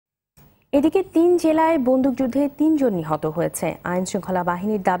এদিকে ৩ জেলায় বন্দুকযুদ্ধে ৩ জন নিহত হয়েছে। আইন শৃঙ্খলা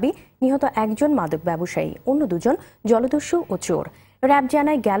বাহিনীর দাবি, নিহত একজন মাদক ব্যবসায়ী, অন্য দুজন জলদস্যু ও চোর। র্যাব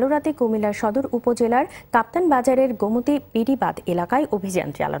জানায়, গেল রাতে কুমিল্লা সদর উপজেলার কাপ্তান বাজারের গোমতী বিডিবাদ এলাকায় অভিযান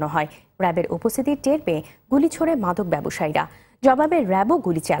চালানো হয়। র্যাবের উপস্থিতি টের পেয়ে গুলি ছোড়ে মাদক ব্যবসায়ীরা। জবাবে র্যাবও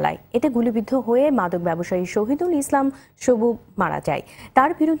গুলি চালায়। এতে গুলিবিদ্ধ হয়ে মাদক ব্যবসায়ী শহীদুল ইসলাম সবু মারা যায়।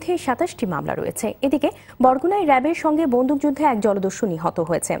 তার বিরুদ্ধে ২৭টি মামলা রয়েছে। এদিকে বরগুনায় র্যাবের সঙ্গে বন্দুকযুদ্ধে এক জলদস্যু নিহত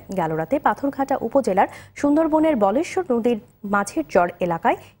হয়েছে। গেল রাতে পাথরঘাটা উপজেলার সুন্দরবনের বলেশ্বর নদীর মাছের চর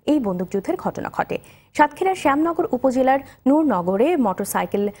এলাকায় এই বন্দুকযুদ্ধের ঘটনা ঘটে। সাতক্ষীরার শ্যামনগর উপজেলার নূরনগরে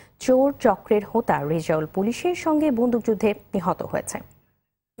মোটরসাইকেল চোর চক্রের হোতা রেজাউল পুলিশের সঙ্গে বন্দুকযুদ্ধে নিহত হয়েছে।